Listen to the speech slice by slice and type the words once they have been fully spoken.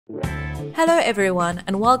Hello everyone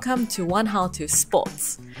and welcome to oneHOWTO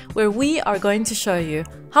Sports, where we are going to show you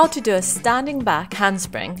how to do a standing back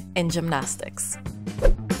handspring in gymnastics.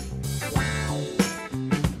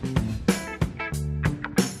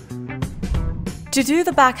 To do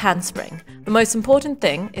the back handspring, the most important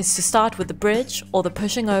thing is to start with the bridge or the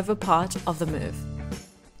pushing over part of the move.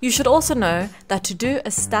 You should also know that to do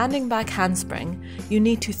a standing back handspring, you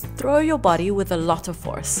need to throw your body with a lot of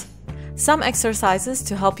force. Some exercises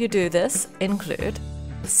to help you do this include: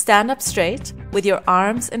 stand up straight with your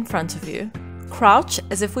arms in front of you, crouch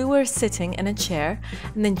as if we were sitting in a chair,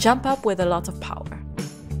 and then jump up with a lot of power.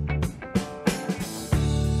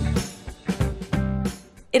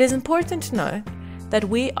 It is important to know that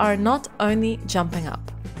we are not only jumping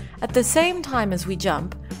up. At the same time as we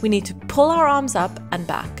jump, we need to pull our arms up and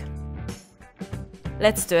back.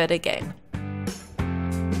 Let's do it again.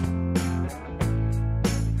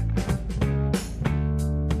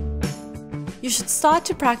 You should start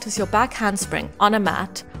to practice your back handspring on a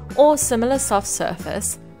mat or similar soft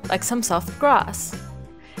surface, like some soft grass.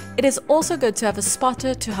 It is also good to have a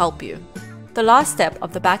spotter to help you. The last step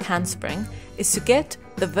of the back handspring is to get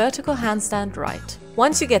the vertical handstand right.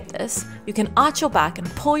 Once you get this, you can arch your back and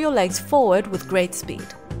pull your legs forward with great speed.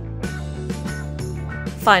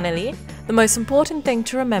 Finally, the most important thing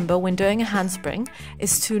to remember when doing a handspring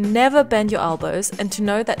is to never bend your elbows and to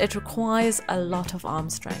know that it requires a lot of arm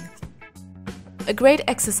strength. A great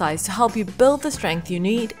exercise to help you build the strength you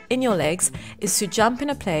need in your legs is to jump in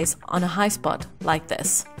a place on a high spot like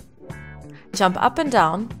this. Jump up and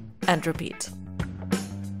down and repeat.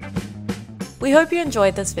 We hope you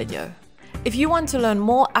enjoyed this video. If you want to learn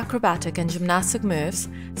more acrobatic and gymnastic moves,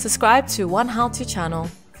 subscribe to oneHOWTO channel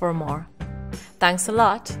for more. Thanks a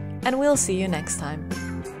lot, and we'll see you next time.